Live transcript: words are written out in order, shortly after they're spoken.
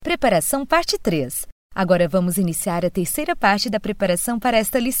Preparação parte 3. Agora vamos iniciar a terceira parte da preparação para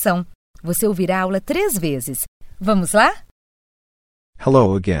esta lição. Você ouvirá a aula 3 vezes. Vamos lá?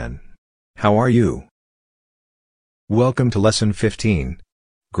 Hello again. How are you? Welcome to Lesson 15.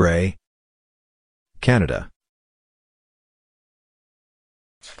 Gray, Canada.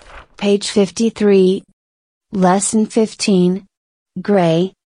 Page 53. Lesson 15.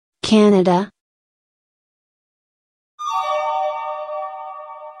 Gray, Canada.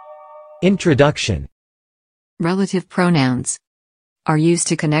 Introduction. Relative pronouns are used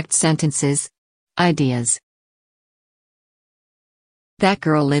to connect sentences, ideas. That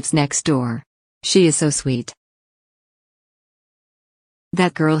girl lives next door. She is so sweet.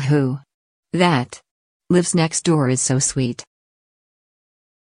 That girl that lives next door is so sweet.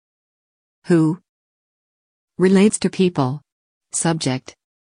 Who relates to people. Subject.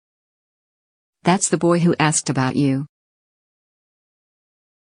 That's the boy who asked about you.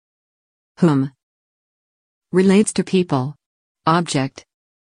 Whom relates to people. Object.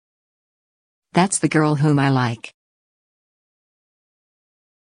 That's the girl whom I like.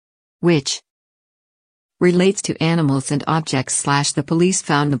 Which relates to animals and objects / the police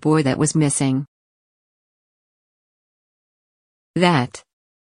found the boy that was missing. That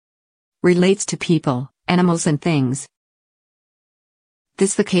relates to people, animals and things.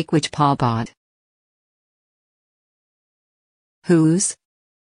 This the cake which Paul bought. Whose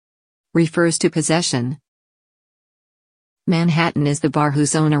refers to possession. Manhattan is the bar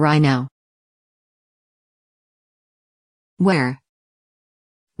whose owner I know. Where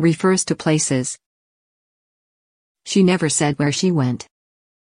refers to places. She never said where she went.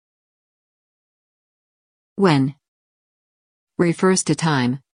 When refers to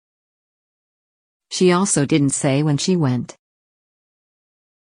time. She also didn't say when she went.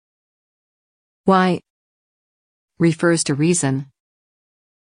 Why refers to reason.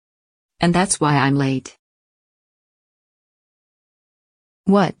 And that's why I'm late.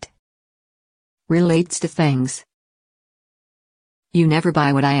 What relates to things. You never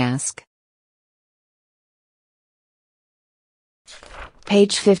buy what I ask.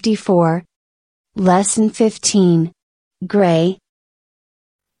 Page 54. Lesson 15. Gray.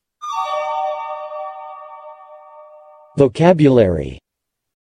 Vocabulary.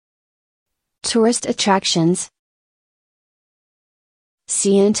 Tourist attractions.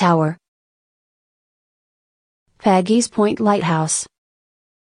 CN Tower. Peggy's Point Lighthouse.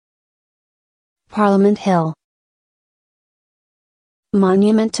 Parliament Hill.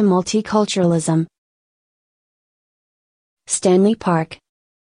 Monument to Multiculturalism. Stanley Park.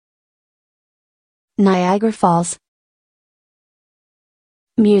 Niagara Falls.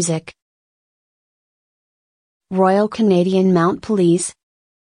 Music. Royal Canadian Mounted Police.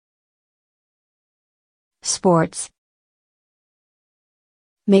 Sports.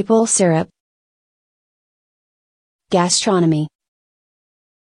 Maple syrup. Gastronomy.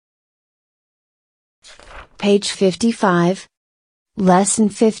 Page 55. Lesson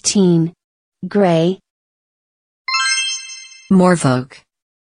 15. Gray. More folk.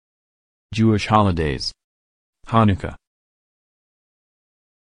 Jewish holidays. Hanukkah.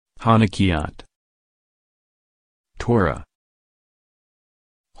 Hanukkot. Torah.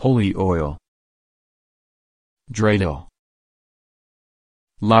 Holy oil. Dreidel.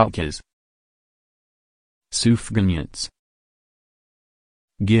 Latkes. Sufganiyats.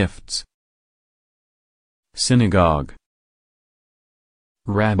 Gifts. Synagogue.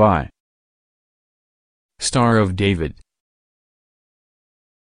 Rabbi. Star of David.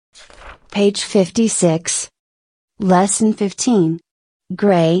 Page 56. Lesson 15.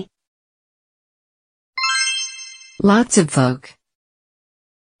 Gray. Lots of folk.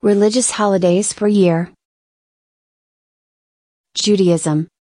 Religious holidays for year. Judaism.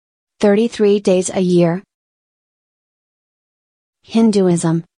 33 days a year.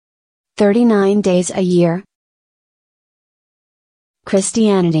 Hinduism. 39 days a year.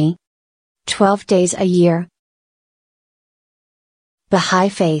 Christianity. 12 days a year. Baha'i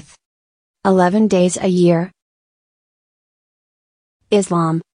Faith. 11 days a year.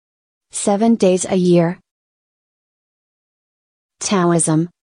 Islam. 7 days a year. Taoism.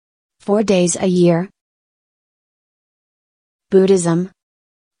 4 days a year. Buddhism.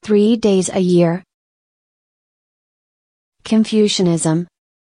 3 days a year. Confucianism.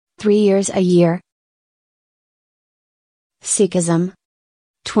 3 years a year. Sikhism.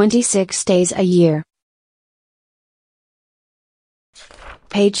 26 days a year.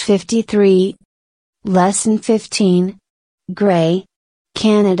 Page 53. Lesson 15. Gray,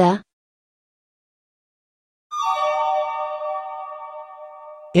 Canada.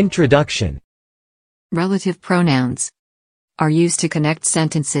 Introduction. Relative pronouns are used to connect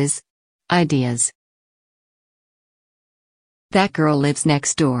sentences, ideas. That girl lives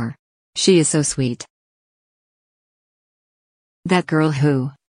next door. She is so sweet. That girl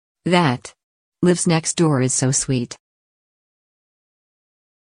who that lives next door is so sweet.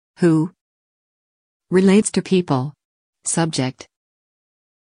 Who relates to people, subject.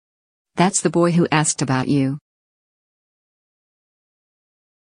 That's the boy who asked about you.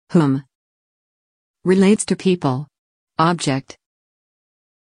 Whom relates to people, object.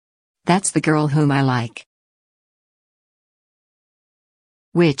 That's the girl whom I like.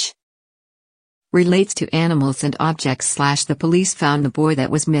 Which relates to animals and objects / the police found the boy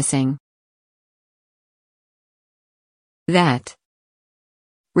that was missing. That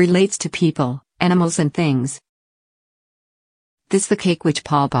relates to people, animals and things. This the cake which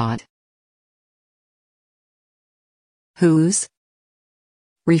Paul bought. Whose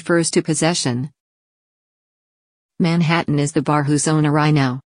refers to possession. Manhattan is the bar whose owner I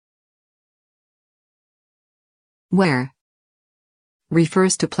know. Where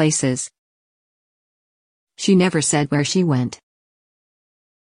refers to places. She never said where she went.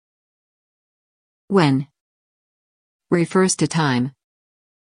 When refers to time.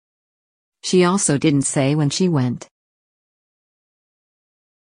 She also didn't say when she went.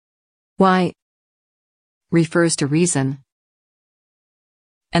 Why refers to reason.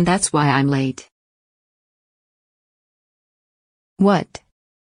 And that's why I'm late. What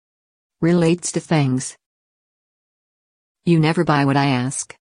relates to things. You never buy what I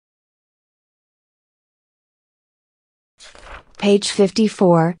ask. Page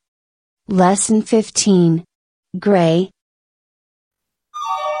 54. Lesson 15. Gray.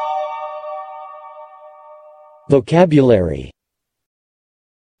 Vocabulary.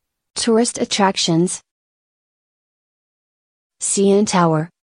 Tourist attractions. CN Tower.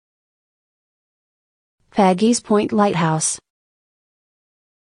 Peggy's Point Lighthouse.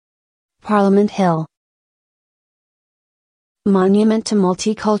 Parliament Hill. Monument to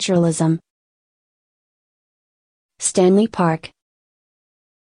Multiculturalism. Stanley Park.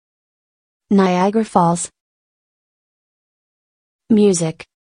 Niagara Falls. Music.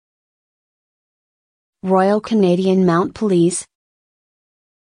 Royal Canadian Mount Police.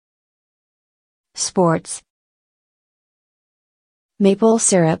 Sports. Maple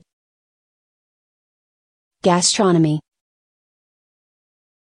syrup. Gastronomy.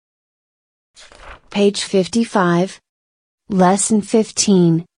 Page 55. Lesson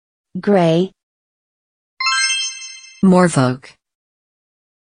 15. Gray. More Vogue.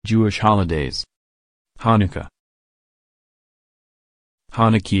 Jewish holidays. Hanukkah.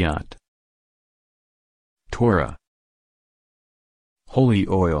 Hanukkot. Torah. Holy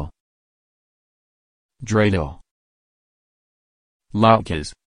oil. Dreidel.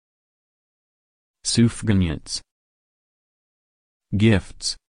 Latkes. Sufganiyats.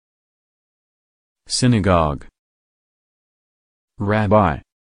 Gifts. Synagogue. Rabbi.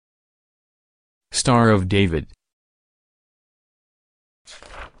 Star of David.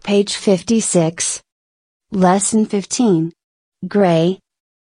 Page 56. Lesson 15. Gray.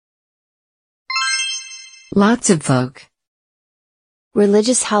 Lots of Vogue.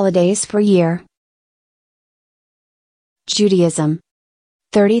 Religious holidays per year. Judaism.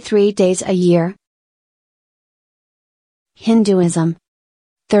 33 days a year. Hinduism.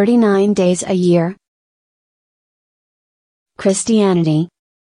 39 days a year. Christianity.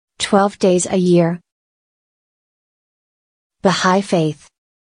 12 days a year. Bahá'í Faith.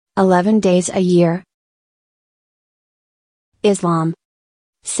 11 days a year. Islam.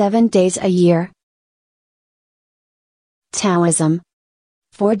 7 days a year. Taoism.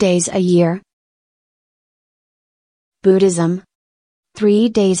 4 days a year. Buddhism. 3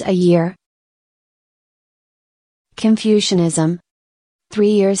 days a year. Confucianism.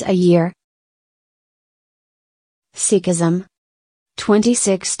 3 years a year. Sikhism.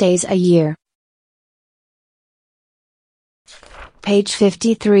 26 days a year. Page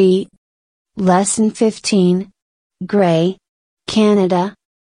 53. Lesson 15. Gray. Canada.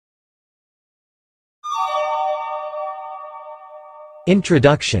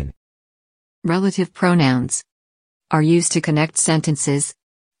 Introduction. Relative pronouns are used to connect sentences,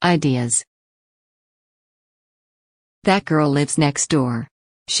 ideas. That girl lives next door.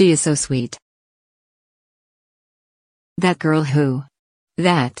 She is so sweet. That girl who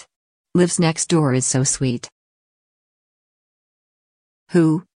that lives next door is so sweet.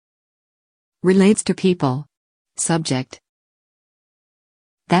 Who relates to people, subject.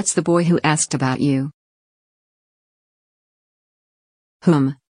 That's the boy who asked about you.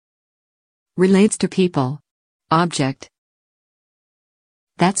 Whom relates to people, object.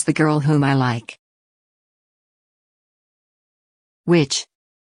 That's the girl whom I like. which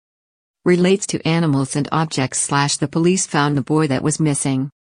relates to animals and objects / the police found the boy that was missing.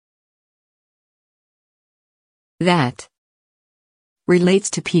 That relates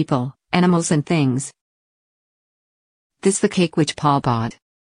to people, animals and things. This the cake which Paul bought.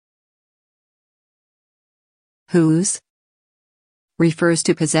 Whose refers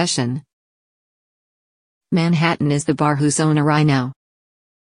to possession. Manhattan is the bar whose owner I know.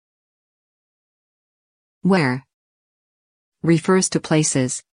 Where refers to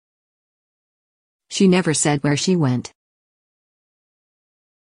places. She never said where she went.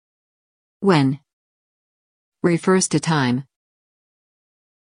 When refers to time.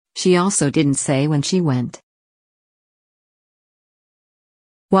 She also didn't say when she went.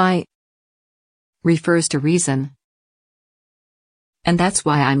 Why refers to reason. And that's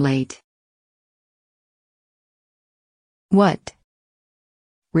why I'm late. What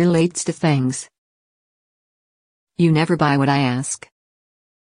relates to things. You never buy what I ask.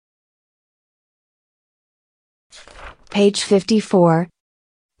 Page 54.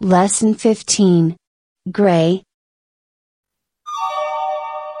 Lesson 15. Gray.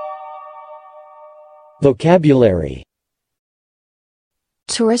 Vocabulary.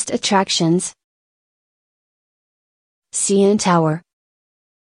 Tourist attractions. CN Tower.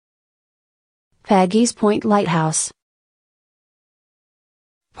 Peggy's Point Lighthouse.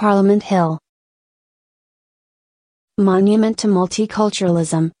 Parliament Hill. Monument to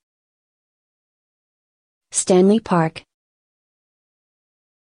Multiculturalism. Stanley Park.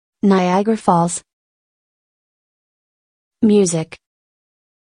 Niagara Falls. Music.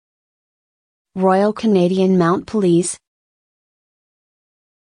 Royal Canadian Mount Police.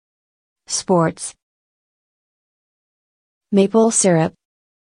 Sports. Maple syrup.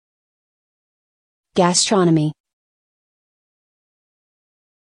 Gastronomy.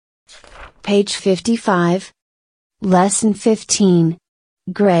 Page 55. Lesson 15.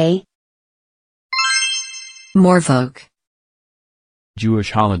 Gray. More Vogue.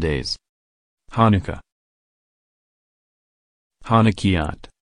 Jewish holidays. Hanukkah. Hanukkot.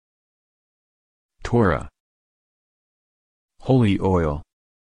 Torah. Holy oil.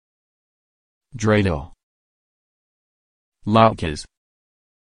 Dreidel. Latkes.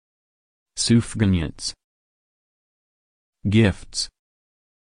 Sufganiyats. Gifts.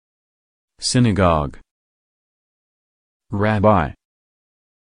 Synagogue. Rabbi.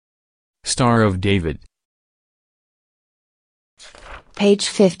 Star of David. Page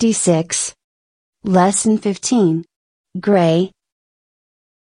 56. Lesson 15. Gray.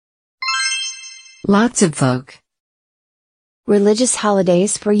 Lots of Vogue. Religious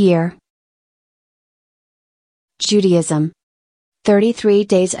holidays per year. Judaism. 33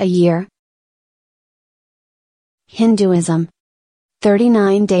 days a year. Hinduism.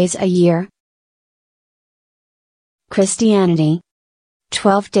 39 days a year. Christianity.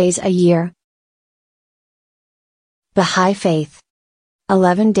 12 days a year. Bahá'í Faith.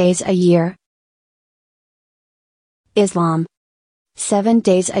 11 days a year. Islam. 7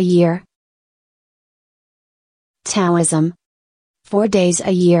 days a year. Taoism. 4 days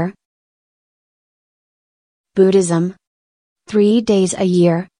a year. Buddhism. 3 days a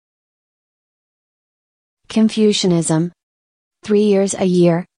year. Confucianism. 3 years a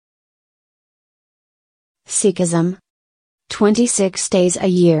year. Sikhism. 26 days a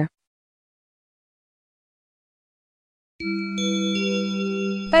year.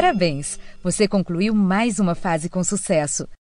 Parabéns! Você concluiu mais uma fase com sucesso.